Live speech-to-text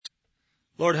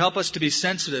Lord, help us to be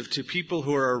sensitive to people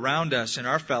who are around us in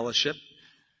our fellowship,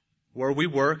 where we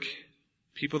work,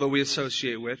 people that we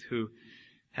associate with who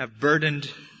have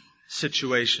burdened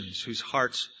situations, whose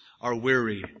hearts are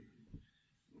weary,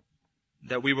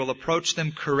 that we will approach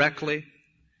them correctly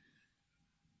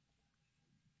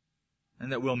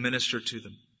and that we'll minister to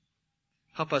them.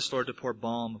 Help us, Lord, to pour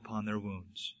balm upon their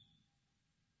wounds.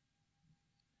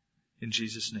 In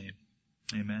Jesus' name,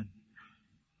 amen.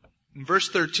 In verse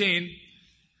 13,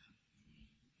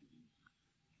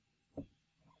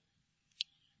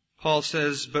 Paul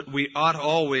says, "But we ought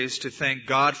always to thank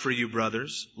God for you,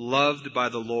 brothers, loved by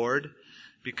the Lord,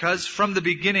 because from the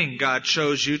beginning God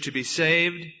chose you to be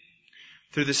saved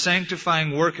through the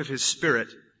sanctifying work of His Spirit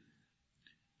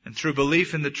and through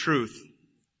belief in the truth.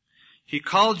 He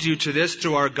called you to this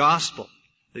through our gospel,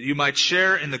 that you might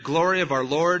share in the glory of our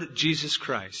Lord Jesus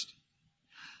Christ.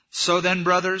 So then,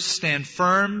 brothers, stand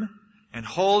firm and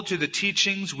hold to the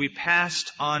teachings we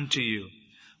passed on to you,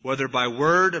 whether by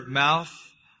word of mouth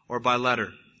or by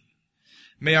letter.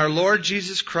 May our Lord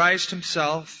Jesus Christ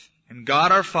Himself and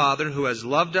God our Father, who has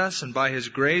loved us and by His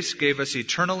grace gave us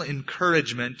eternal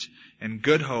encouragement and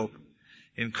good hope,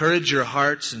 encourage your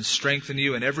hearts and strengthen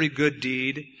you in every good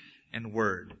deed and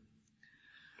word."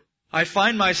 I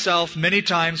find myself many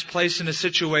times placed in a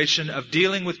situation of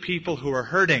dealing with people who are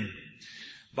hurting.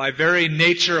 By very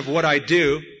nature of what I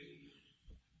do,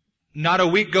 not a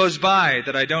week goes by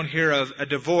that I don't hear of a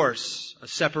divorce, a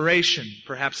separation,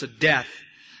 perhaps a death,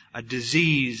 a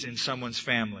disease in someone's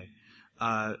family,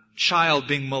 a child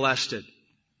being molested,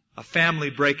 a family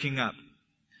breaking up,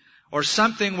 or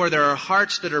something where there are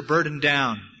hearts that are burdened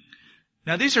down.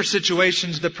 Now, these are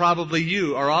situations that probably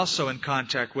you are also in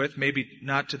contact with, maybe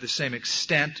not to the same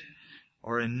extent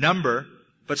or in number,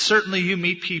 but certainly you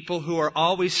meet people who are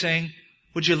always saying,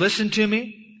 "Would you listen to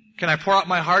me? Can I pour out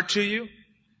my heart to you?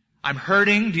 I'm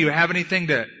hurting. Do you have anything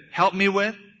to help me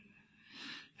with?"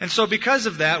 And so because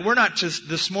of that, we're not just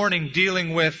this morning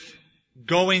dealing with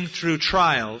going through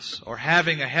trials or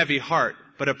having a heavy heart,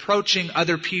 but approaching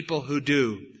other people who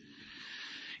do.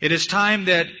 It is time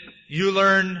that you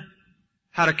learn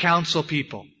how to counsel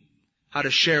people, how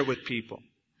to share with people.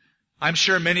 I'm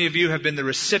sure many of you have been the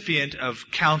recipient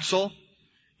of counsel.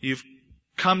 You've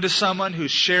come to someone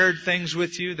who's shared things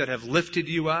with you that have lifted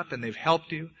you up and they've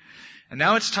helped you. And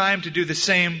now it's time to do the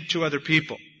same to other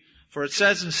people. For it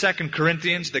says in 2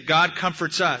 Corinthians that God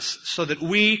comforts us so that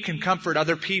we can comfort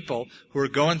other people who are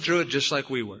going through it just like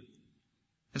we were.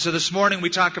 And so this morning we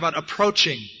talk about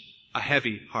approaching a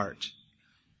heavy heart.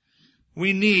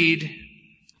 We need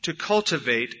to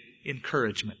cultivate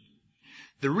encouragement.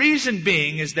 The reason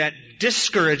being is that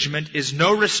discouragement is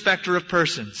no respecter of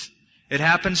persons. It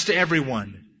happens to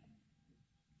everyone.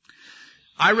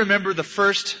 I remember the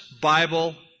first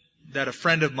Bible that a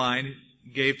friend of mine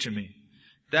gave to me.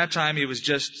 At that time, he was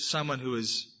just someone who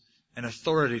was an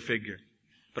authority figure.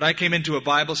 But I came into a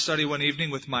Bible study one evening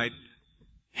with my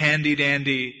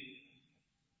handy-dandy,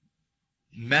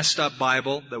 messed up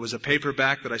Bible that was a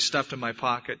paperback that I stuffed in my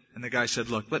pocket. And the guy said,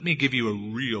 "Look, let me give you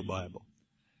a real Bible."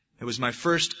 It was my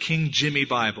first King Jimmy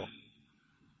Bible.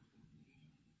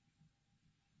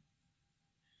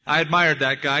 I admired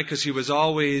that guy because he was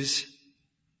always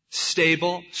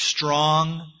stable,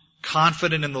 strong,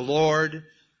 confident in the Lord.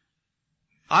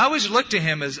 I always looked to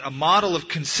him as a model of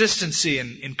consistency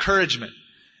and encouragement.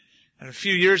 And a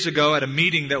few years ago at a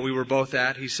meeting that we were both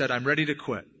at, he said, "I'm ready to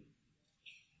quit.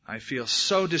 I feel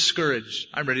so discouraged.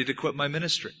 I'm ready to quit my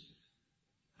ministry."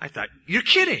 I thought, "You're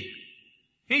kidding.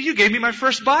 You gave me my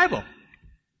first Bible.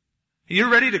 You're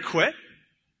ready to quit?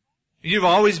 You've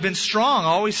always been strong,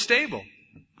 always stable."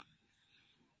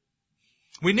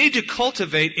 We need to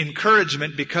cultivate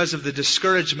encouragement because of the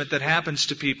discouragement that happens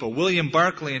to people. William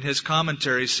Barclay in his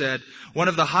commentary said, "One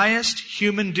of the highest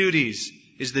human duties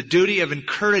is the duty of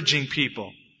encouraging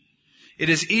people. It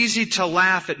is easy to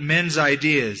laugh at men's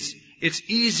ideas. It's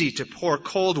easy to pour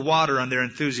cold water on their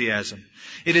enthusiasm.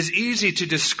 It is easy to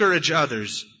discourage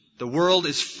others. The world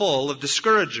is full of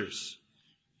discouragers.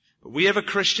 But we have a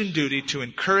Christian duty to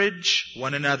encourage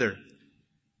one another.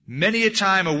 Many a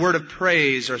time a word of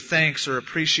praise or thanks or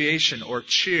appreciation or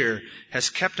cheer has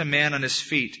kept a man on his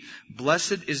feet.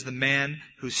 Blessed is the man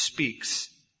who speaks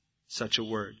such a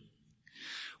word."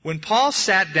 When Paul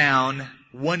sat down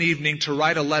one evening to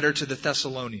write a letter to the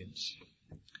Thessalonians,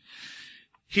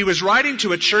 he was writing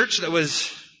to a church that was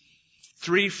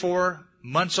 3-4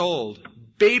 months old,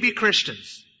 baby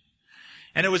Christians.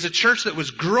 And it was a church that was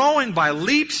growing by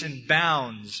leaps and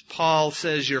bounds. Paul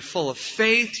says, "You're full of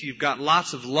faith. You've got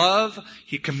lots of love."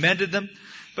 He commended them.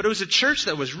 But it was a church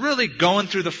that was really going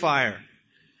through the fire.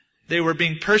 They were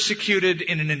being persecuted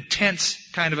in an intense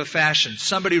kind of a fashion.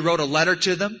 Somebody wrote a letter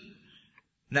to them.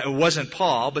 Now, it wasn't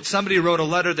Paul, but somebody wrote a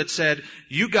letter that said,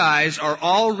 you guys are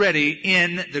already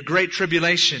in the great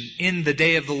tribulation, in the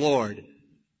day of the Lord.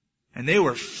 And they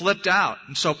were flipped out.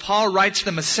 And so Paul writes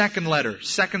them a second letter,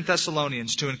 2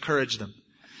 Thessalonians, to encourage them.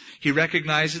 He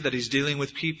recognizes that he's dealing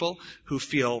with people who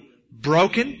feel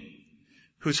broken,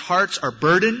 whose hearts are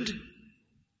burdened.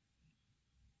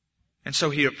 And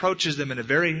so he approaches them in a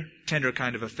very tender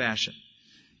kind of a fashion.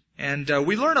 And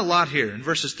we learn a lot here in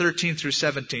verses 13 through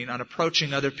 17 on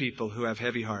approaching other people who have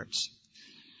heavy hearts.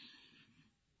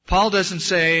 Paul doesn't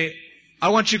say, I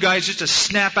want you guys just to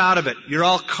snap out of it. You're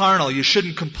all carnal. You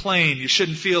shouldn't complain. You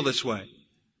shouldn't feel this way.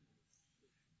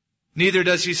 Neither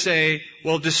does he say,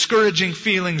 well, discouraging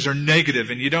feelings are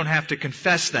negative and you don't have to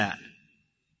confess that.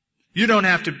 You don't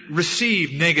have to receive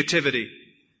negativity.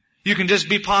 You can just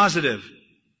be positive.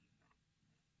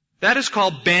 That is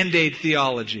called Band-Aid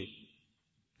theology.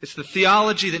 It's the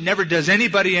theology that never does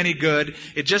anybody any good.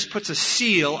 It just puts a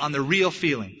seal on the real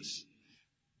feelings.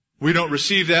 We don't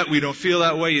receive that. We don't feel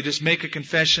that way. You just make a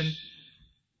confession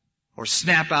or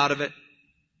snap out of it.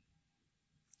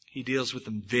 He deals with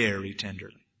them very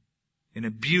tenderly in a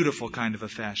beautiful kind of a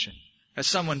fashion. As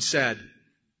someone said,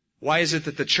 why is it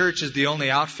that the church is the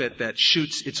only outfit that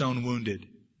shoots its own wounded?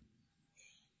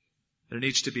 There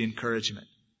needs to be encouragement.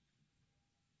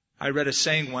 I read a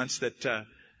saying once that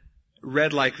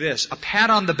read like this: a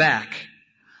pat on the back,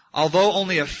 although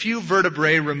only a few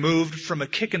vertebrae removed from a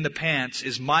kick in the pants,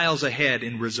 is miles ahead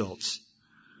in results.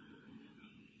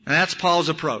 And that's Paul's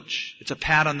approach. It's a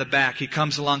pat on the back. He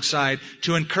comes alongside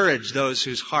to encourage those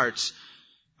whose hearts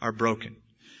are broken.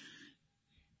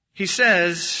 He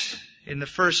says in the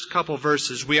first couple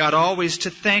verses, we ought always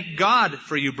to thank God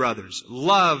for you, brothers,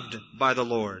 loved by the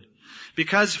Lord,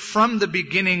 because from the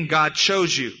beginning God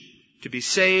chose you to be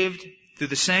saved through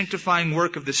the sanctifying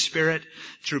work of the Spirit,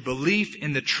 through belief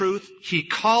in the truth. He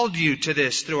called you to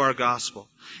this through our gospel,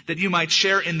 that you might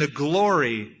share in the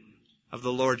glory of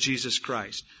the Lord Jesus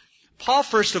Christ. Paul,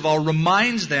 first of all,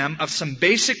 reminds them of some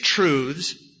basic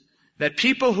truths that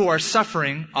people who are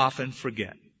suffering often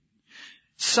forget.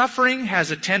 Suffering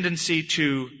has a tendency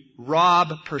to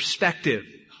rob perspective.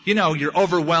 You know, you're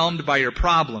overwhelmed by your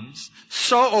problems.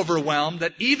 So overwhelmed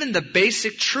that even the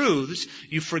basic truths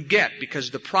you forget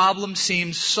because the problem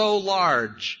seems so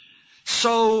large,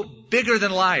 so bigger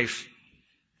than life,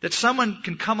 that someone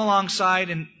can come alongside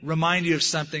and remind you of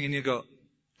something and you go,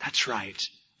 that's right.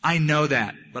 I know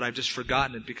that, but I've just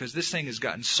forgotten it because this thing has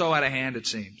gotten so out of hand, it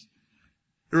seems.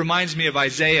 It reminds me of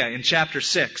Isaiah in chapter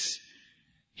 6.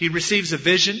 He receives a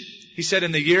vision. He said,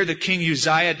 in the year that King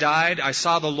Uzziah died, I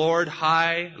saw the Lord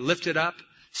high, lifted up,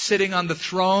 sitting on the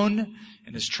throne,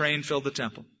 and his train filled the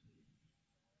temple.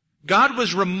 God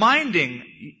was reminding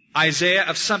Isaiah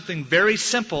of something very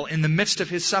simple in the midst of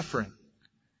his suffering.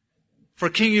 For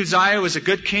King Uzziah was a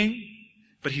good king,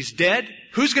 but he's dead.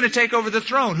 Who's going to take over the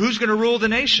throne? Who's going to rule the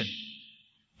nation?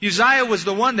 Uzziah was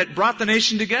the one that brought the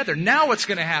nation together. Now what's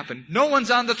going to happen? No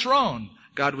one's on the throne.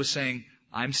 God was saying,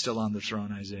 I'm still on the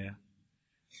throne, Isaiah.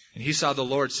 And he saw the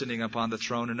Lord sitting upon the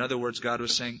throne. In other words, God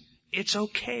was saying, it's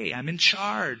okay. I'm in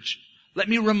charge. Let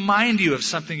me remind you of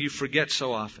something you forget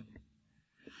so often.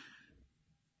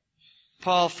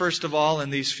 Paul, first of all, in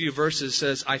these few verses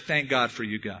says, I thank God for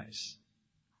you guys.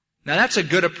 Now that's a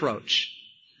good approach.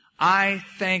 I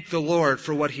thank the Lord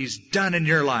for what He's done in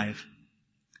your life.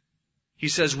 He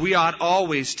says, we ought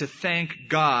always to thank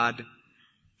God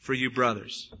for you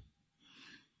brothers.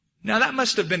 Now that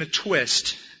must have been a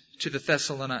twist to the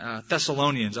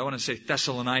Thessalonians. I want to say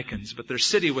Thessalonians, but their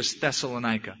city was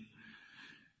Thessalonica.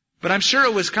 But I'm sure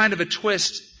it was kind of a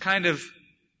twist, kind of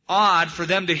odd for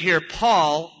them to hear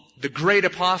Paul, the great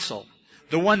apostle,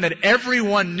 the one that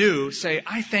everyone knew, say,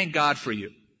 I thank God for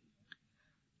you.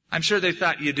 I'm sure they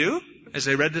thought, you do? As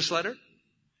they read this letter.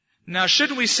 Now,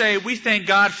 shouldn't we say, we thank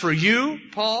God for you,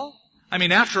 Paul? I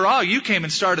mean, after all, you came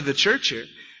and started the church here.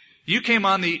 You came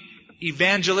on the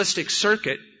evangelistic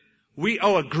circuit. We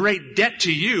owe a great debt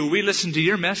to you. We listen to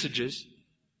your messages.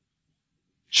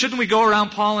 Shouldn't we go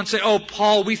around Paul and say, oh,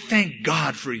 Paul, we thank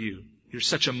God for you. You're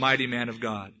such a mighty man of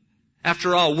God.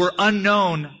 After all, we're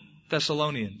unknown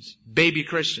Thessalonians, baby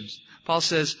Christians. Paul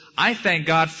says, I thank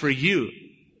God for you.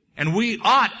 And we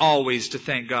ought always to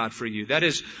thank God for you. That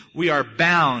is, we are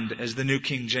bound, as the New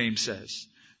King James says.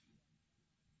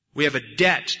 We have a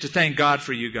debt to thank God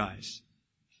for you guys.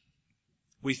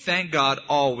 We thank God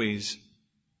always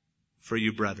for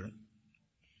you, brethren.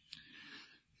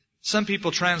 Some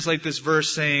people translate this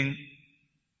verse saying,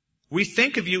 we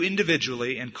think of you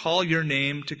individually and call your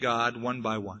name to God one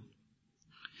by one.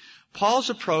 Paul's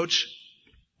approach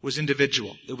was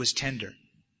individual. It was tender.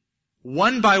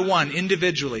 One by one,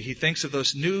 individually, he thinks of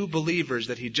those new believers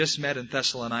that he just met in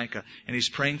Thessalonica, and he's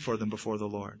praying for them before the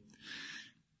Lord.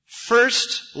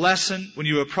 First lesson when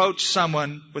you approach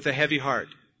someone with a heavy heart,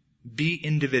 be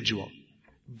individual.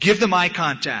 Give them eye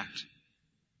contact.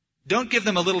 Don't give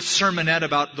them a little sermonette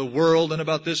about the world and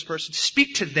about this person.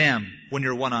 Speak to them when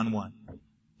you're one-on-one.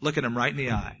 Look at them right in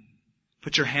the eye.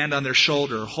 Put your hand on their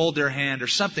shoulder or hold their hand or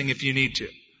something if you need to.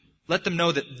 Let them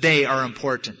know that they are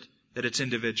important, that it's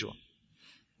individual.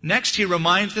 Next, he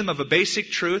reminds them of a basic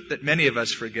truth that many of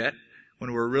us forget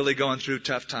when we're really going through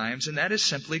tough times, and that is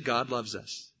simply God loves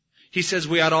us. He says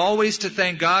we ought always to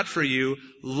thank God for you,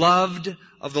 loved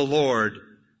of the Lord,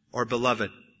 or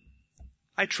beloved.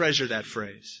 I treasure that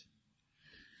phrase.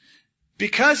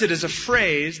 Because it is a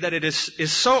phrase that it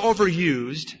is so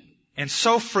overused and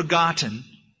so forgotten,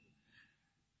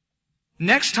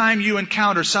 next time you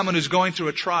encounter someone who's going through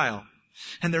a trial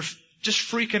and they're just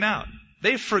freaking out,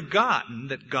 they've forgotten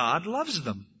that God loves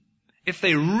them. If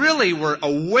they really were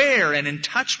aware and in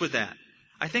touch with that,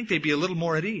 I think they'd be a little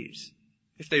more at ease.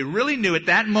 If they really knew at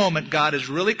that moment God is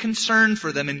really concerned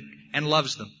for them and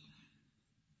loves them,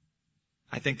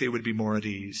 I think they would be more at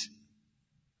ease.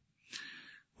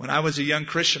 When I was a young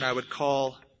Christian, I would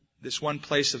call this one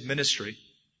place of ministry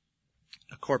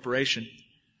a corporation,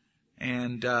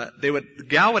 and the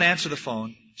gal would answer the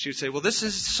phone. She would say, well, this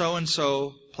is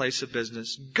so-and-so place of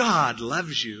business. God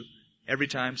loves you, every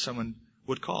time someone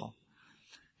would call.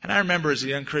 And I remember as a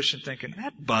young Christian thinking,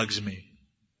 that bugs me.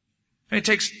 And it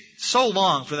takes so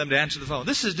long for them to answer the phone.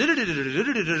 This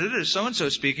is so-and-so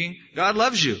speaking. God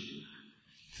loves you.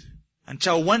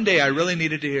 Until one day I really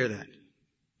needed to hear that.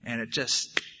 And it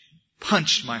just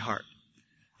punched my heart.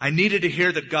 I needed to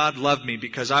hear that God loved me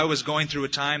because I was going through a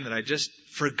time that I just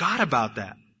forgot about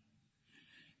that.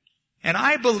 And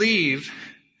I believe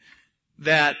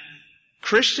that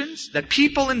Christians, that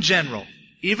people in general,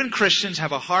 even Christians,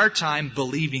 have a hard time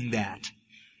believing that.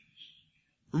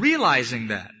 Realizing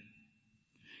that.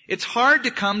 It's hard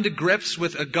to come to grips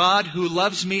with a God who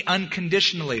loves me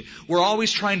unconditionally. We're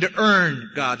always trying to earn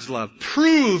God's love.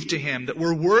 Prove to Him that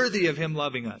we're worthy of Him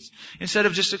loving us, instead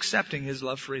of just accepting His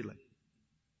love freely.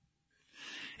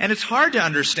 And it's hard to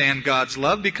understand God's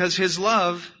love because His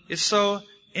love is so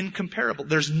incomparable.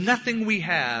 There's nothing we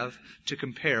have to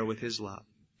compare with His love,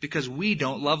 because we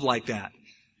don't love like that.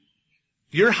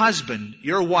 Your husband,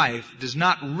 your wife, does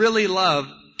not really love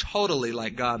totally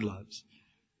like God loves.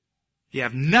 You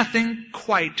have nothing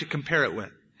quite to compare it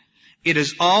with. It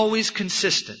is always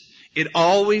consistent. It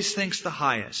always thinks the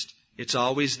highest. It's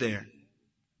always there.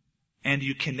 And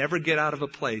you can never get out of a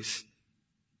place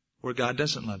where God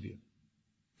doesn't love you.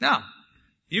 Now,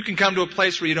 you can come to a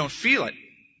place where you don't feel it.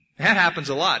 That happens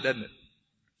a lot, doesn't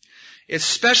it?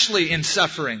 Especially in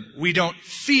suffering. We don't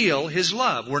feel His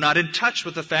love. We're not in touch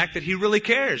with the fact that He really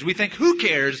cares. We think, who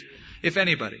cares, if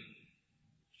anybody?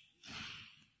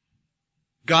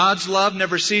 God's love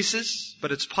never ceases,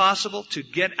 but it's possible to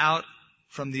get out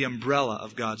from the umbrella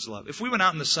of God's love. If we went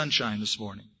out in the sunshine this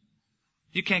morning,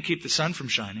 you can't keep the sun from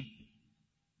shining,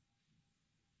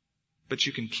 but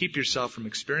you can keep yourself from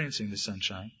experiencing the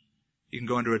sunshine. You can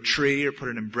go under a tree or put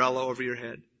an umbrella over your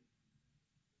head.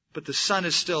 But the sun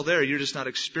is still there. You're just not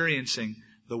experiencing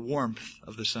the warmth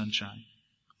of the sunshine.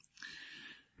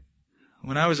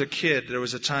 When I was a kid, there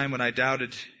was a time when I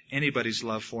doubted anybody's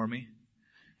love for me.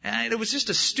 And it was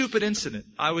just a stupid incident.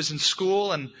 I was in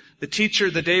school and the teacher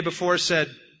the day before said,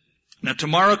 now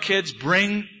tomorrow kids,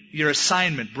 bring your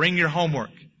assignment, bring your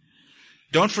homework.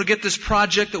 Don't forget this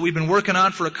project that we've been working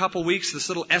on for a couple weeks, this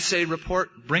little essay report.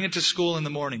 Bring it to school in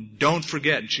the morning. Don't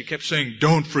forget. And she kept saying,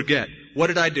 don't forget. What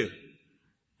did I do?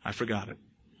 I forgot it.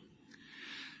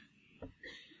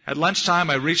 At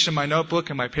lunchtime, I reached in my notebook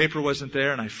and my paper wasn't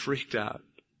there and I freaked out.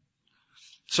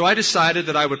 So I decided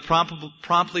that I would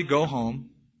promptly go home,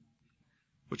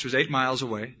 which was 8 miles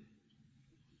away,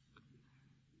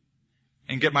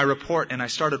 and get my report, and I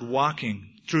started walking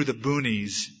through the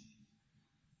boonies.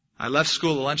 I left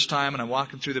school at lunchtime and I'm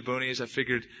walking through the boonies. I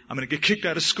figured I'm going to get kicked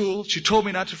out of school. She told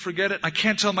me not to forget it. I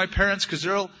can't tell my parents because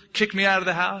they'll kick me out of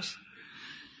the house.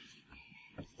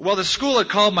 Well, the school had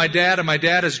called my dad, and my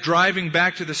dad is driving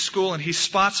back to the school, and he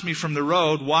spots me from the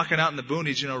road walking out in the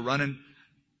boonies, running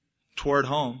toward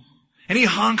home. And he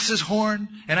honks his horn,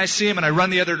 and I see him, and I run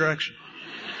the other direction.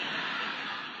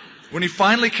 When he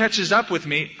finally catches up with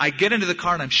me, I get into the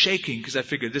car, and I'm shaking because I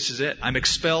figured this is it. I'm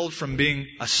expelled from being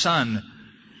a son.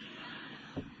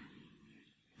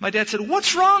 My dad said,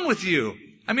 what's wrong with you?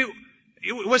 I mean,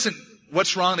 it wasn't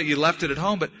what's wrong that you left it at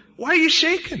home, but why are you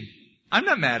shaking? I'm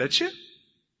not mad at you.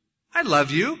 I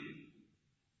love you.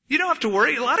 You don't have to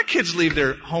worry. A lot of kids leave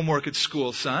their homework at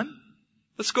school, son.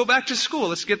 Let's go back to school.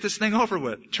 Let's get this thing over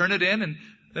with. Turn it in and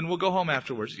then we'll go home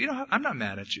afterwards. I'm not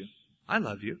mad at you. I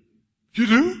love you. You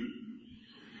do?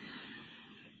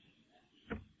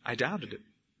 I doubted it.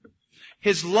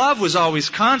 His love was always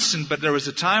constant, but there was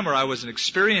a time where I wasn't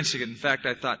experiencing it. In fact,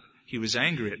 I thought he was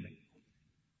angry at me.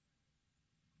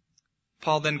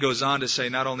 Paul then goes on to say,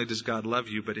 not only does God love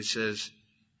you, but he says,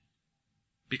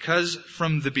 because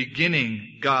from the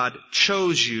beginning God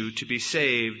chose you to be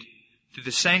saved through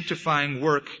the sanctifying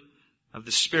work of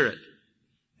the Spirit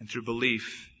and through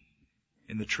belief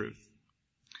in the truth.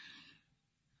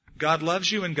 God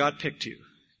loves you and God picked you.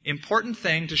 Important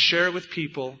thing to share with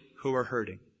people who are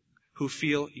hurting, who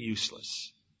feel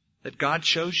useless. That God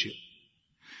chose you.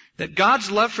 That God's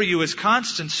love for you is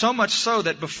constant, so much so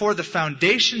that before the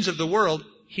foundations of the world,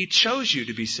 He chose you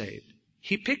to be saved.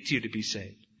 He picked you to be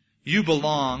saved. You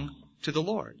belong to the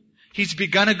Lord. He's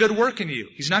begun a good work in you.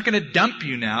 He's not going to dump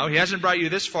you now. He hasn't brought you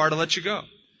this far to let you go.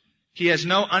 He has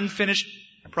no unfinished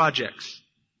projects.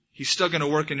 He's still going to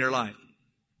work in your life.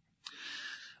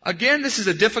 Again, this is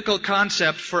a difficult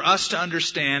concept for us to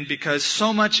understand because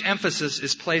so much emphasis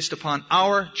is placed upon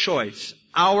our choice,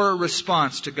 our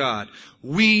response to God.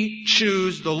 We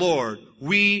choose the Lord.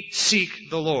 We seek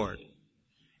the Lord.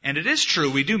 And it is true,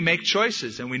 we do make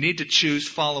choices and we need to choose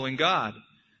following God.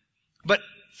 But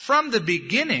from the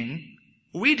beginning,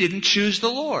 we didn't choose the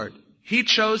Lord. He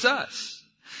chose us.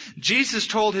 Jesus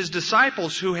told His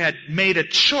disciples who had made a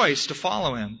choice to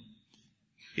follow Him,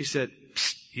 He said,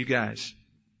 "Psst, you guys,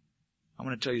 I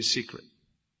want to tell you a secret.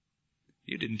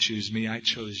 You didn't choose me, I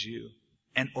chose you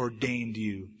and ordained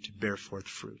you to bear forth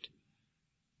fruit."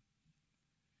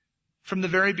 From the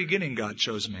very beginning, God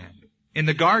chose man. In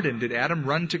the garden, did Adam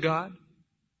run to God?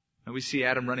 And we see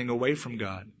Adam running away from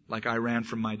God, like I ran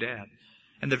from my dad.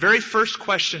 And the very first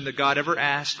question that God ever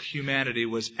asked humanity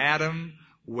was, Adam,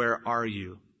 where are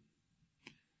you?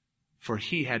 For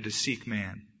He had to seek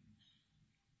man.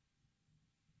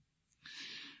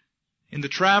 In the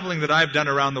traveling that I've done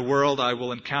around the world, I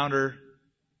will encounter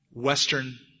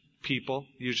Western people,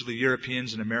 usually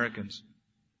Europeans and Americans,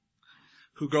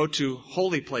 who go to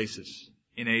holy places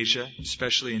in Asia,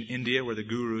 especially in India where the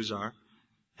gurus are.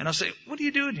 And I'll say, "What are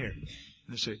you doing here?" And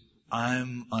they'll say,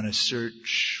 "I'm on a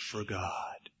search for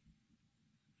God."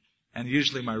 And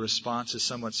usually my response is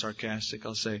somewhat sarcastic.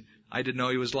 I'll say, "I didn't know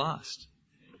He was lost."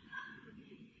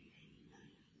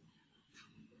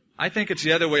 I think it's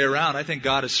the other way around. I think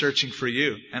God is searching for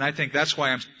you. And I think that's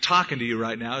why I'm talking to you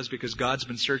right now, is because God's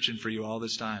been searching for you all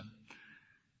this time.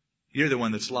 You're the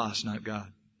one that's lost, not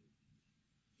God.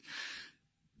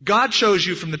 God chose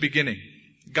you from the beginning.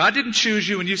 God didn't choose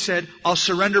you and you said, "I'll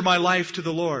surrender my life to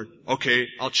the Lord." Okay,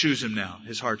 I'll choose Him now.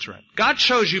 His heart's right. God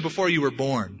chose you before you were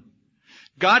born.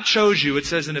 God chose you, it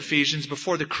says in Ephesians,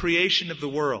 before the creation of the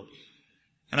world.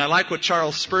 And I like what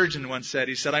Charles Spurgeon once said.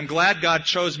 He said, "I'm glad God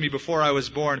chose me before I was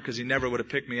born because He never would have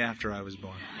picked me after I was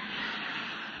born."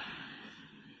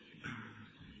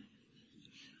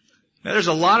 Now there's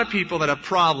a lot of people that have a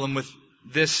problem with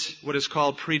this, what is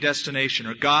called predestination,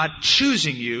 or God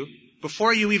choosing you.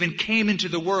 Before you even came into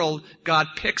the world, God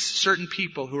picks certain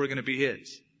people who are going to be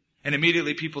His. And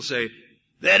immediately people say,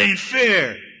 "That ain't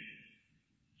fair."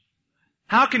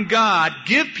 How can God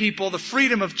give people the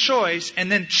freedom of choice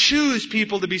and then choose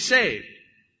people to be saved?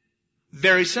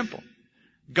 Very simple.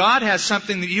 God has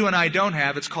something that you and I don't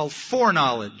have. It's called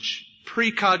foreknowledge,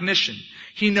 precognition.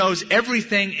 He knows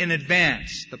everything in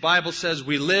advance. The Bible says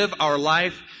we live our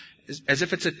life as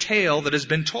if it's a tale that has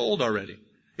been told already.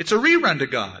 It's a rerun to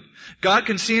God. God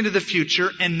can see into the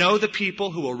future and know the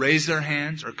people who will raise their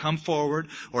hands or come forward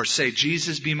or say,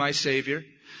 "Jesus, be my Savior."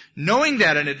 Knowing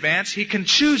that in advance, He can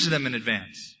choose them in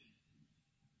advance.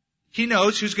 He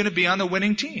knows who's going to be on the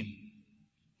winning team.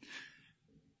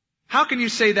 How can you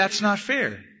say that's not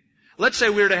fair? Let's say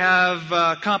we were to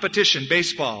have competition,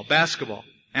 baseball, basketball,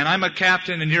 and I'm a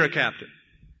captain and you're a captain.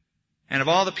 And of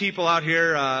all the people out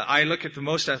here, I look at the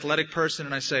most athletic person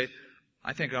and I say,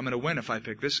 "I think I'm going to win if I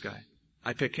pick this guy."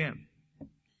 I pick him.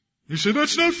 You say,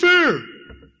 "That's not fair."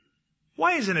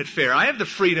 Why isn't it fair? I have the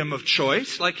freedom of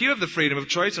choice, like you have the freedom of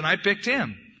choice, and I picked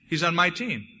him. He's on my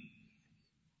team.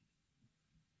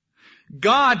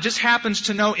 God just happens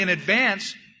to know in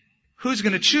advance who's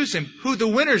going to choose Him, who the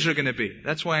winners are going to be.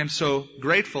 That's why I'm so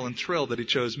grateful and thrilled that He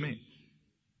chose me.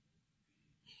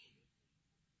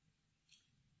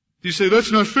 You say, "That's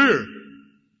not fair."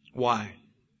 Why?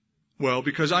 Well,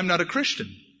 because I'm not a Christian.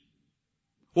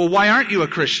 Well, why aren't you a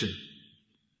Christian?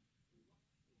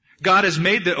 God has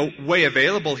made the way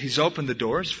available. He's opened the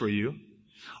doors for you.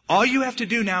 All you have to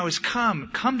do now is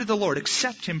come to the Lord.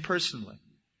 Accept Him personally.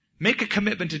 Make a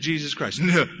commitment to Jesus Christ.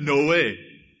 No way.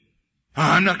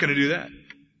 I'm not going to do that.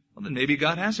 Well, then maybe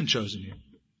God hasn't chosen you.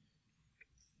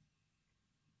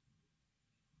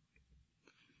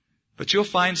 But you'll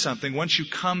find something once you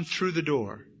come through the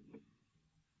door.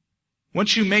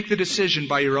 Once you make the decision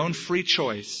by your own free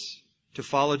choice to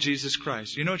follow Jesus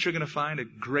Christ, you know what you're going to find? A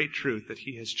great truth that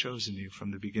He has chosen you from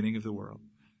the beginning of the world.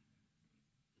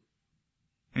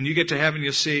 And you get to heaven,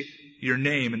 you'll see your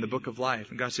name in the book of life.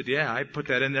 And God said, yeah, I put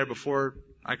that in there before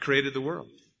I created the world.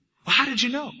 Well, how did you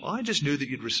know? Well, I just knew that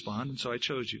you'd respond, and so I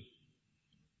chose you.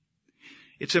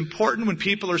 It's important when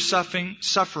people are suffering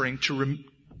to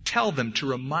tell them, to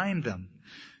remind them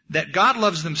that God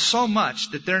loves them so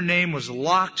much that their name was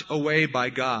locked away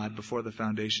by God before the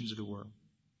foundations of the world.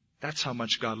 That's how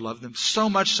much God loved them, so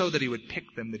much so that He would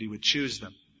pick them, that He would choose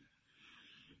them.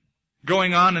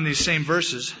 Going on in these same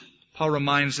verses, Paul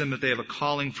reminds them that they have a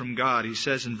calling from God. He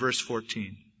says in verse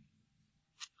 14,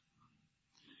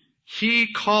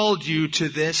 He called you to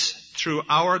this through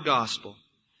our gospel,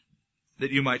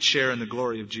 that you might share in the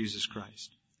glory of Jesus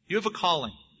Christ. You have a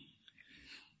calling.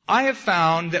 I have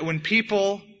found that when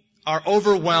people are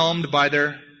overwhelmed by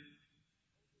their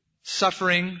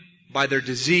suffering, by their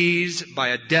disease, by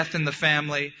a death in the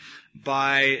family,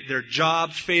 by their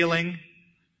job failing,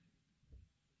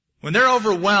 when they're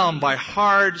overwhelmed by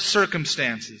hard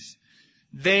circumstances,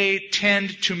 they tend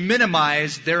to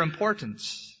minimize their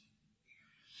importance.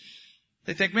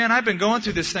 They think, man, I've been going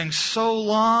through this thing so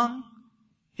long.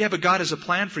 Yeah, but God has a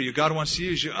plan for you. God wants to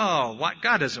use you. Oh, what?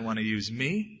 God doesn't want to use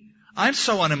me. I'm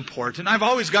so unimportant. I've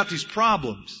always got these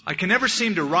problems. I can never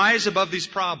seem to rise above these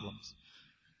problems.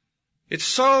 It's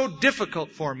so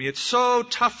difficult for me. It's so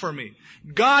tough for me.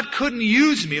 God couldn't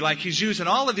use me like He's using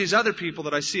all of these other people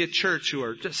that I see at church who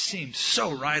are just seem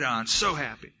so right on, so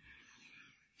happy.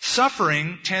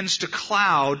 Suffering tends to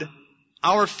cloud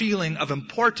our feeling of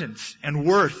importance and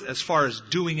worth as far as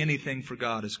doing anything for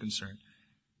God is concerned.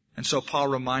 And so Paul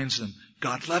reminds them,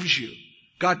 God loves you.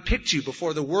 God picked you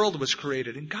before the world was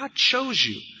created, and God chose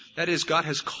you. That is, God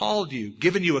has called you,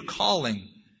 given you a calling.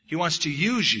 He wants to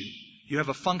use you. You have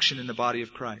a function in the body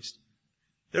of Christ.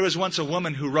 There was once a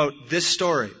woman who wrote this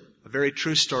story, a very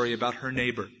true story about her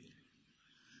neighbor.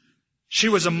 She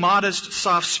was a modest,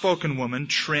 soft-spoken woman,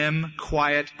 trim,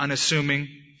 quiet, unassuming.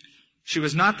 She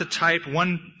was not the type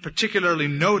one particularly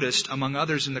noticed among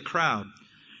others in the crowd.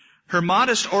 Her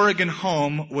modest Oregon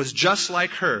home was just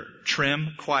like her,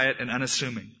 trim, quiet, and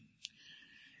unassuming.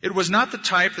 It was not the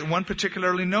type that one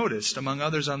particularly noticed among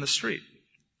others on the street.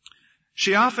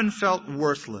 She often felt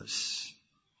worthless.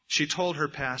 She told her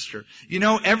pastor,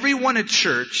 everyone at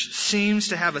church seems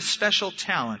to have a special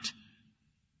talent,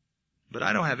 but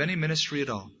I don't have any ministry at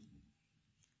all.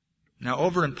 Now,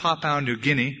 over in Papua New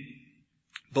Guinea,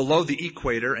 below the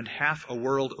equator and half a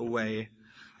world away,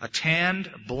 a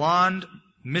tanned, blonde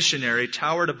missionary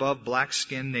towered above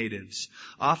black-skinned natives,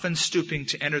 often stooping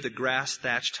to enter the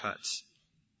grass-thatched huts.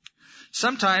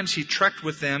 Sometimes he trekked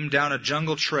with them down a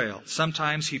jungle trail.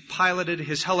 Sometimes he piloted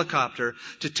his helicopter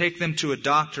to take them to a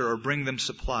doctor or bring them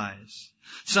supplies.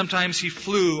 Sometimes he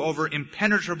flew over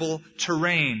impenetrable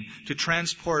terrain to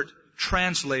transport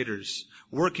translators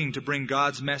working to bring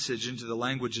God's message into the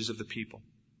languages of the people.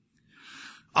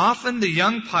 Often the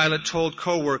young pilot told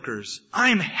co-workers,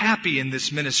 I'm happy in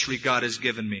this ministry God has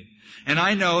given me, and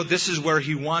I know this is where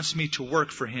He wants me to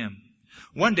work for Him.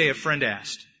 One day a friend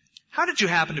asked, how did you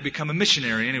happen to become a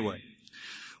missionary anyway?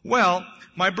 Well,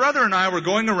 my brother and I were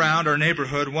going around our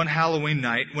neighborhood one Halloween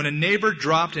night when a neighbor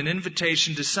dropped an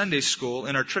invitation to Sunday school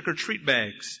in our trick-or-treat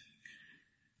bags.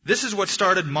 This is what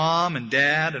started Mom and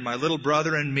Dad and my little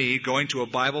brother and me going to a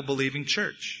Bible-believing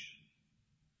church.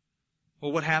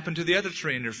 Well, what happened to the other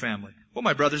three in your family? Well,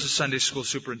 my brother's a Sunday school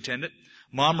superintendent.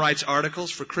 Mom writes articles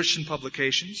for Christian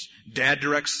publications. Dad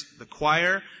directs the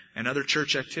choir and other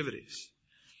church activities.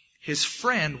 His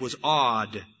friend was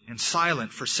awed and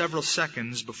silent for several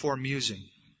seconds before musing.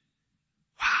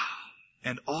 Wow.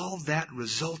 And all that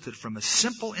resulted from a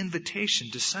simple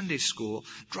invitation to Sunday school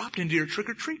dropped into your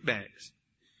trick-or-treat bags.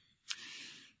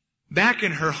 Back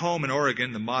in her home in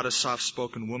Oregon, the modest,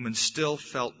 soft-spoken woman still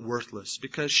felt worthless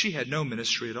because she had no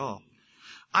ministry at all.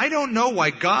 I don't know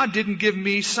why God didn't give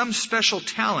me some special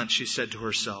talent, she said to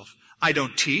herself. I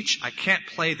don't teach, I can't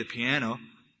play the piano,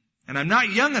 and I'm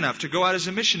not young enough to go out as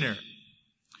a missionary.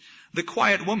 The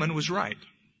quiet woman was right.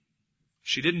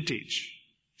 She didn't teach.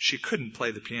 She couldn't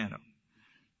play the piano.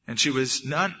 And she was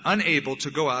unable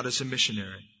to go out as a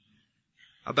missionary.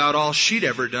 About all she'd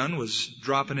ever done was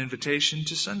drop an invitation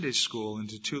to Sunday school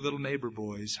into two little neighbor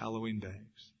boys' Halloween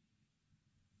bags.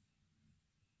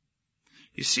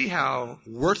 You see how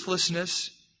worthlessness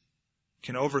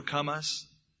can overcome us?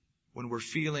 when we're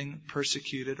feeling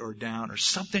persecuted or down, or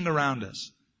something around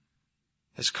us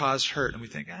has caused hurt, and we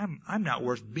think, I'm not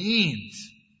worth beans.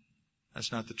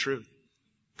 That's not the truth.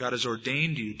 God has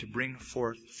ordained you to bring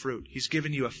forth fruit. He's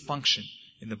given you a function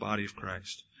in the body of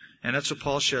Christ. And that's what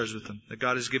Paul shares with them, that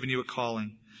God has given you a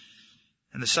calling.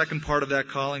 And the second part of that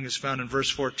calling is found in verse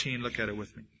 14. Look at it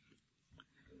with me.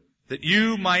 That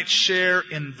you might share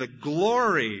in the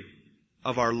glory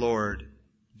of our Lord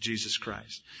Jesus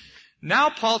Christ. Now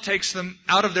Paul takes them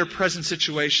out of their present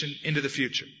situation into the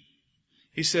future.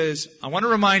 He says, I want to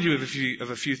remind you of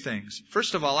a few things.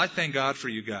 First of all, I thank God for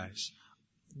you guys.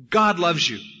 God loves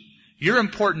you. You're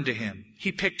important to Him.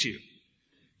 He picked you.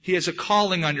 He has a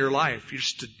calling on your life.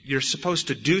 You're supposed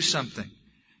to do something.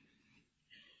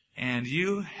 And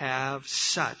you have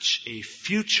such a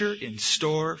future in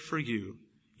store for you.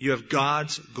 You have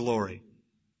God's glory.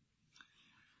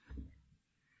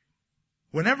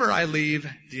 Whenever I leave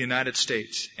the United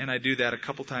States, and I do that a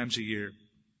couple times a year,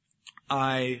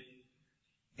 I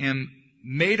am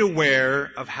made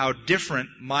aware of how different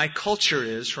my culture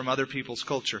is from other people's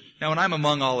culture. Now, when I'm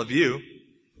among all of you,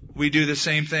 we do the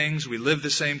same things, we live the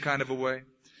same kind of a way.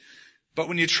 But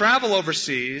when you travel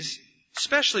overseas,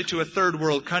 especially to a third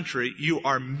world country, you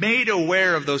are made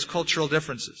aware of those cultural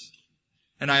differences.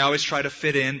 And I always try to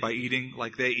fit in by eating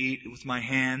like they eat with my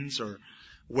hands or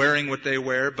wearing what they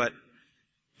wear, but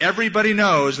everybody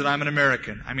knows that I'm an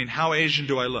American. I mean, how Asian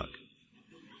do I look?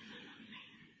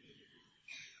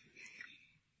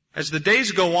 As the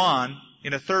days go on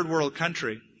in a third world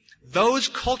country, those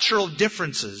cultural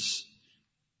differences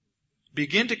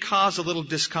begin to cause a little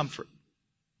discomfort.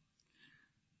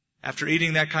 After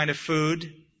eating that kind of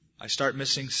food, I start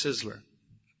missing Sizzler,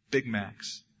 Big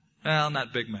Macs. Well,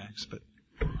 not Big Macs, but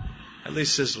at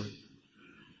least Sizzler.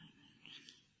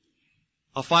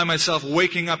 I'll find myself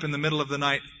waking up in the middle of the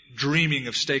night dreaming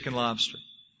of steak and lobster.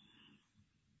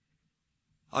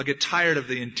 I'll get tired of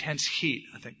the intense heat.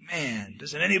 I think, man,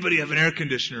 doesn't anybody have an air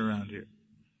conditioner around here?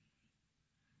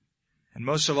 And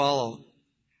most of all, I'll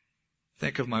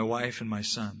think of my wife and my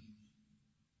son.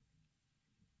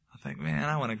 I think, man,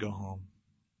 I want to go home.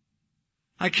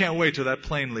 I can't wait till that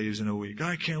plane leaves in a week.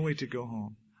 I can't wait to go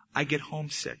home. I get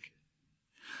homesick.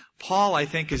 Paul, I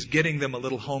think, is getting them a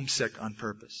little homesick on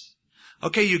purpose.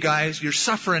 Okay, you guys, you're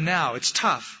suffering now. It's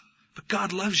tough. But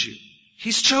God loves you.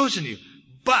 He's chosen you.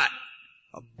 But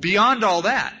beyond all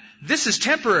that, this is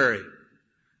temporary.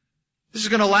 This is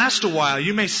going to last a while.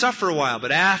 You may suffer a while,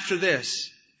 but after this,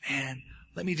 man,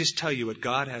 let me just tell you what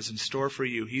God has in store for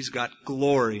you. He's got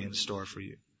glory in store for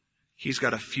you. He's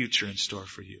got a future in store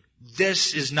for you.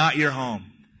 This is not your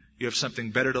home. You have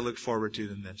something better to look forward to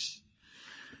than this.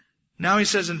 Now he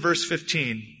says in verse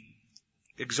 15,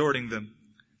 exhorting them,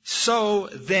 so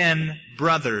then,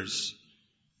 brothers.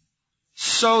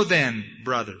 So then,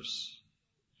 brothers.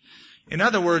 In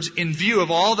other words, in view of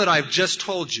all that I've just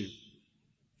told you,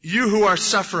 you who are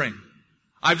suffering,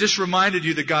 I've just reminded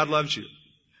you that God loves you.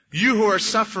 You who are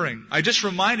suffering, I just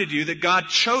reminded you that God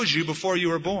chose you before you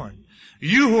were born.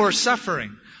 You who are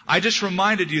suffering, I just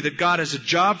reminded you that God has a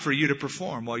job for you to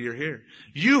perform while you're here.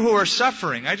 You who are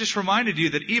suffering, I just reminded you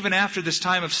that even after this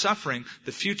time of suffering,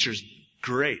 the future's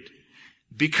great.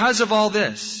 Because of all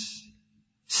this,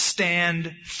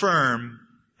 stand firm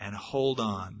and hold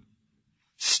on.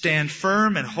 Stand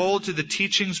firm and hold to the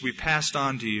teachings we passed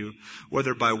on to you,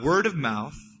 whether by word of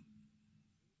mouth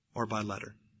or by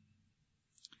letter.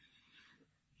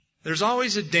 There's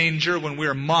always a danger when we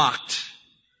are mocked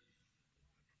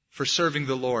for serving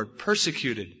the Lord,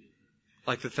 persecuted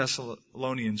like the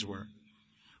Thessalonians were.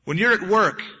 When you're at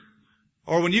work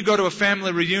or when you go to a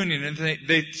family reunion and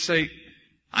they say,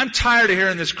 I'm tired of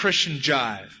hearing this Christian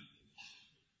jive.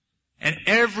 And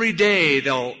every day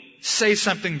they'll say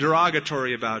something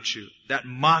derogatory about you, that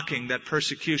mocking, that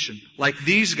persecution, like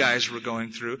these guys were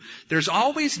going through. There's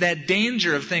always that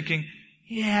danger of thinking,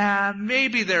 yeah,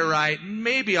 maybe they're right.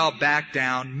 Maybe I'll back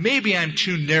down. Maybe I'm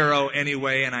too narrow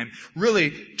anyway, and I'm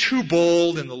really too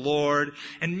bold in the Lord.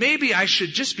 And maybe I should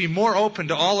just be more open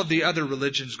to all of the other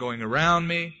religions going around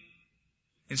me,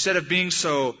 instead of being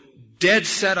so dead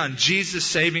set on Jesus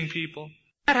saving people.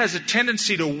 That has a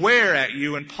tendency to wear at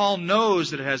you, and Paul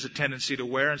knows that it has a tendency to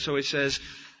wear, and so he says,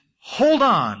 hold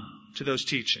on to those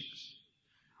teachings.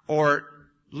 Or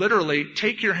literally,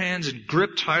 take your hands and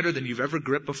grip tighter than you've ever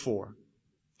gripped before.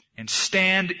 And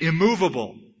stand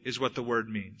immovable is what the word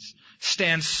means.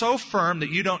 Stand so firm that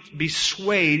you don't be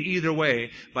swayed either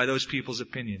way by those people's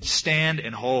opinions. Stand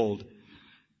and hold.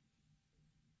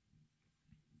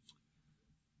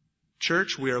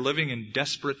 Church, we are living in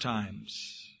desperate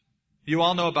times. You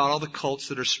all know about all the cults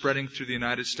that are spreading through the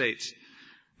United States.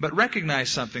 But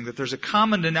recognize something, that there's a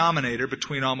common denominator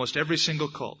between almost every single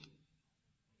cult.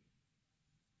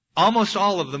 Almost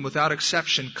all of them, without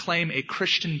exception, claim a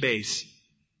Christian base.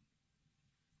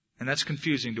 And that's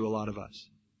confusing to a lot of us.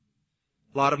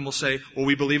 A lot of them will say, well,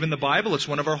 we believe in the Bible. It's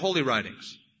one of our holy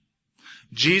writings.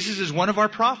 Jesus is one of our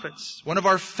prophets, one of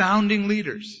our founding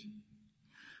leaders.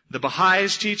 The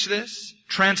Baha'is teach this.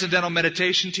 Transcendental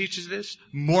meditation teaches this.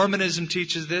 Mormonism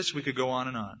teaches this. We could go on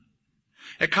and on.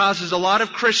 It causes a lot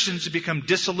of Christians to become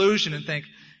disillusioned and think,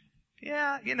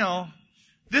 yeah,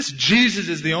 this Jesus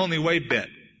is the only way bit.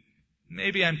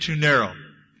 Maybe I'm too narrow.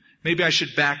 Maybe I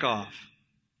should back off.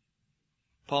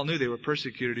 Paul knew they were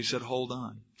persecuted. He said, hold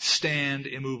on. Stand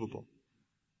immovable.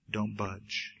 Don't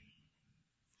budge.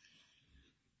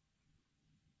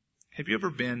 Have you ever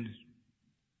been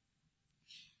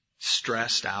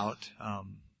stressed out,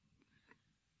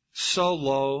 so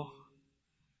low,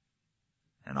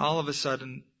 and all of a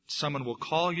sudden someone will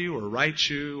call you or write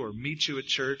you or meet you at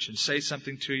church and say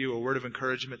something to you, a word of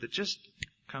encouragement that just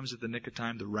comes at the nick of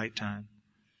time, the right time?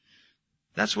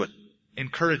 That's what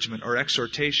encouragement or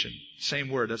exhortation, same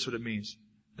word, that's what it means.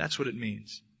 That's what it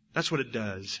means. That's what it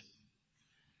does.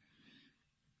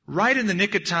 Right in the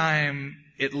nick of time,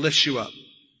 it lifts you up.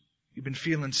 You've been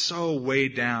feeling so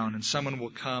weighed down, and someone will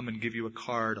come and give you a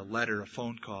card, a letter, a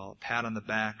phone call, a pat on the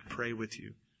back, pray with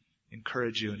you,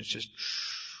 encourage you, and it just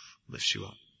lifts you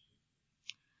up.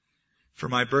 For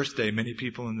my birthday, many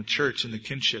people in the church, in the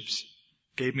kinships,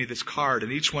 gave me this card,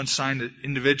 and each one signed it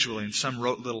individually, and some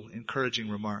wrote little encouraging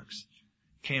remarks.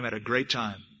 Came at a great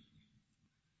time.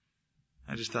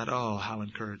 I just thought, oh, how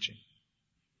encouraging.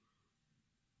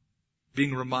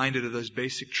 Being reminded of those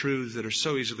basic truths that are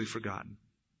so easily forgotten.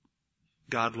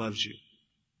 God loves you.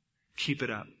 Keep it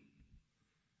up.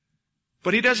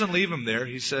 But He doesn't leave them there.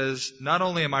 He says, not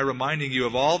only am I reminding you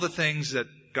of all the things that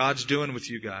God's doing with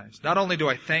you guys, not only do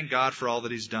I thank God for all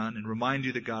that He's done and remind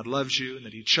you that God loves you and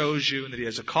that He chose you and that He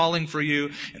has a calling for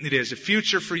you and that He has a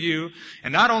future for you,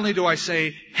 and not only do I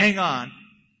say, hang on,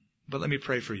 but let me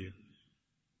pray for you.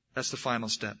 That's the final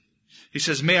step. He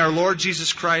says, may our Lord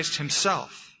Jesus Christ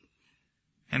Himself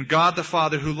and God the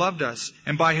Father who loved us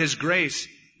and by His grace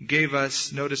gave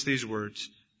us, notice these words,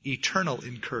 eternal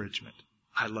encouragement.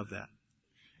 I love that.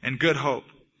 And good hope.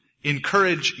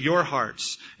 Encourage your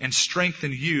hearts and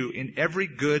strengthen you in every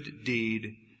good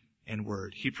deed and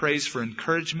word. He prays for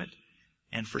encouragement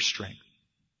and for strength.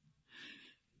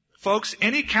 Folks,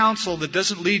 any counsel that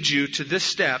doesn't lead you to this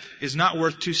step is not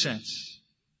worth 2 cents.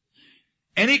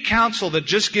 Any counsel that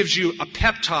just gives you a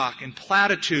pep talk and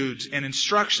platitudes and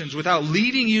instructions without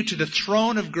leading you to the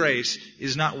throne of grace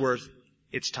is not worth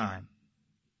its time.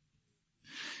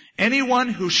 Anyone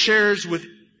who shares with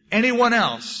anyone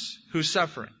else who's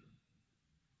suffering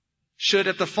should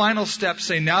at the final step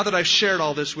say, now that I've shared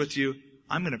all this with you,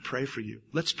 I'm going to pray for you.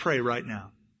 Let's pray right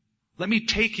now. Let me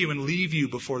take you and leave you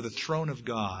before the throne of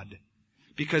God.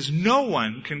 Because no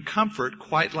one can comfort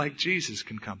quite like Jesus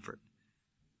can comfort.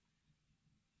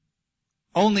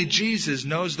 Only Jesus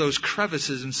knows those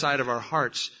crevices inside of our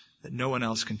hearts that no one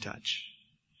else can touch.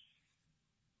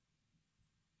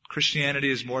 Christianity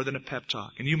is more than a pep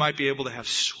talk. And you might be able to have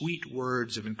sweet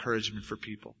words of encouragement for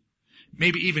people.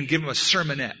 Maybe even give them a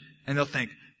sermonette. And they'll think,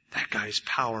 that guy's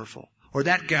powerful. Or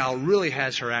that gal really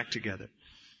has her act together.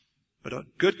 But a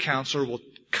good counselor will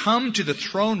come to the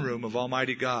throne room of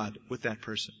Almighty God with that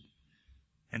person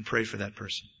and pray for that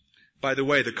person. By the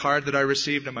way, the card that I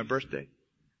received on my birthday,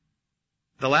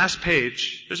 the last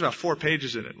page, there's about 4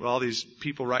 pages in it with all these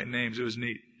people writing names. It was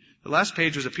neat. The last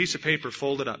page was a piece of paper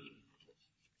folded up.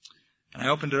 And I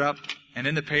opened it up, and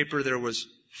in the paper there was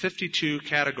 52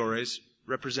 categories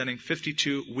representing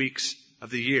 52 weeks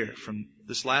of the year, from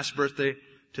this last birthday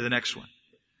to the next one.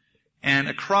 And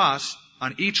across,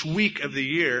 on each week of the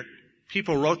year,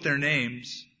 people wrote their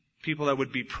names, people that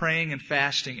would be praying and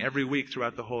fasting every week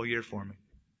throughout the whole year for me.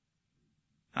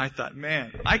 I thought,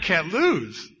 man, I can't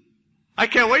lose. I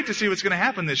can't wait to see what's going to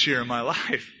happen this year in my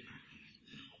life.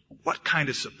 What kind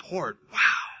of support. Wow.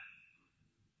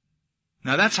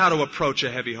 Now that's how to approach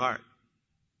a heavy heart.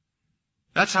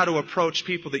 That's how to approach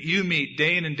people that you meet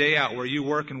day in and day out where you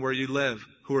work and where you live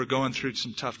who are going through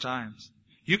some tough times.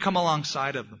 You come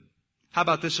alongside of them. How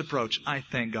about this approach? I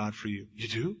thank God for you. You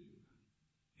do?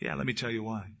 Yeah, let me tell you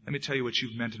why. Let me tell you what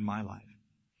you've meant in my life.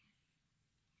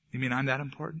 You mean I'm that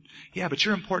important? Yeah, but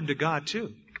you're important to God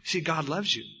too. See, God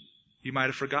loves you. You might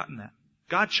have forgotten that.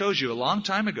 God chose you a long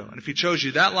time ago. And if He chose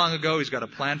you that long ago, He's got a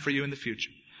plan for you in the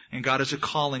future. And God has a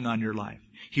calling on your life.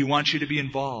 He wants you to be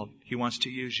involved. He wants to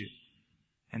use you.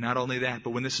 And not only that, but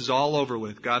when this is all over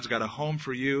with, God's got a home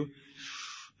for you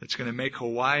that's going to make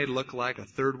Hawaii look like a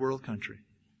third world country.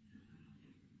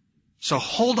 So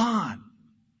hold on.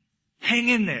 Hang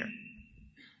in there.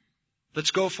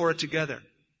 Let's go for it together.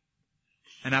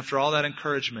 And after all that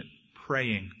encouragement,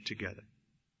 praying together.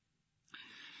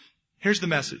 Here's the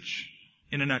message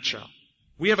in a nutshell.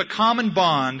 We have a common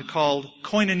bond called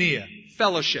koinonia,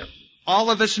 fellowship. All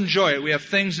of us enjoy it. We have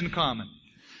things in common.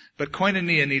 But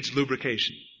koinonia needs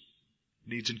lubrication.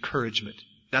 It needs encouragement.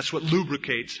 That's what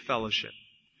lubricates fellowship.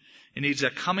 It needs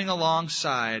a coming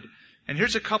alongside. And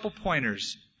here's a couple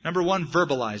pointers. Number one,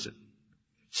 verbalize it.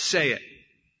 Say it.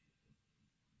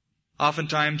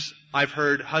 Oftentimes, I've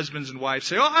heard husbands and wives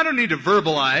say, I don't need to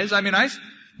verbalize.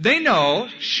 They know,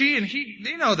 she and he,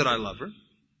 they know that I love her.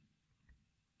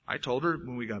 I told her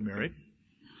when we got married.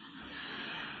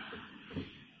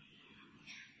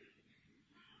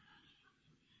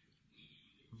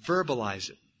 Verbalize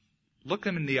it. Look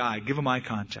them in the eye. Give them eye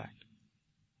contact.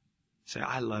 Say,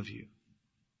 I love you.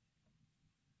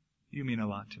 You mean a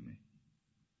lot to me.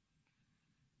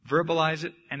 Verbalize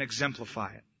it and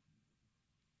exemplify it.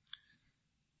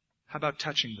 How about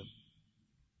touching them?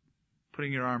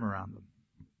 Putting your arm around them?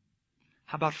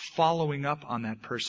 How about following up on that person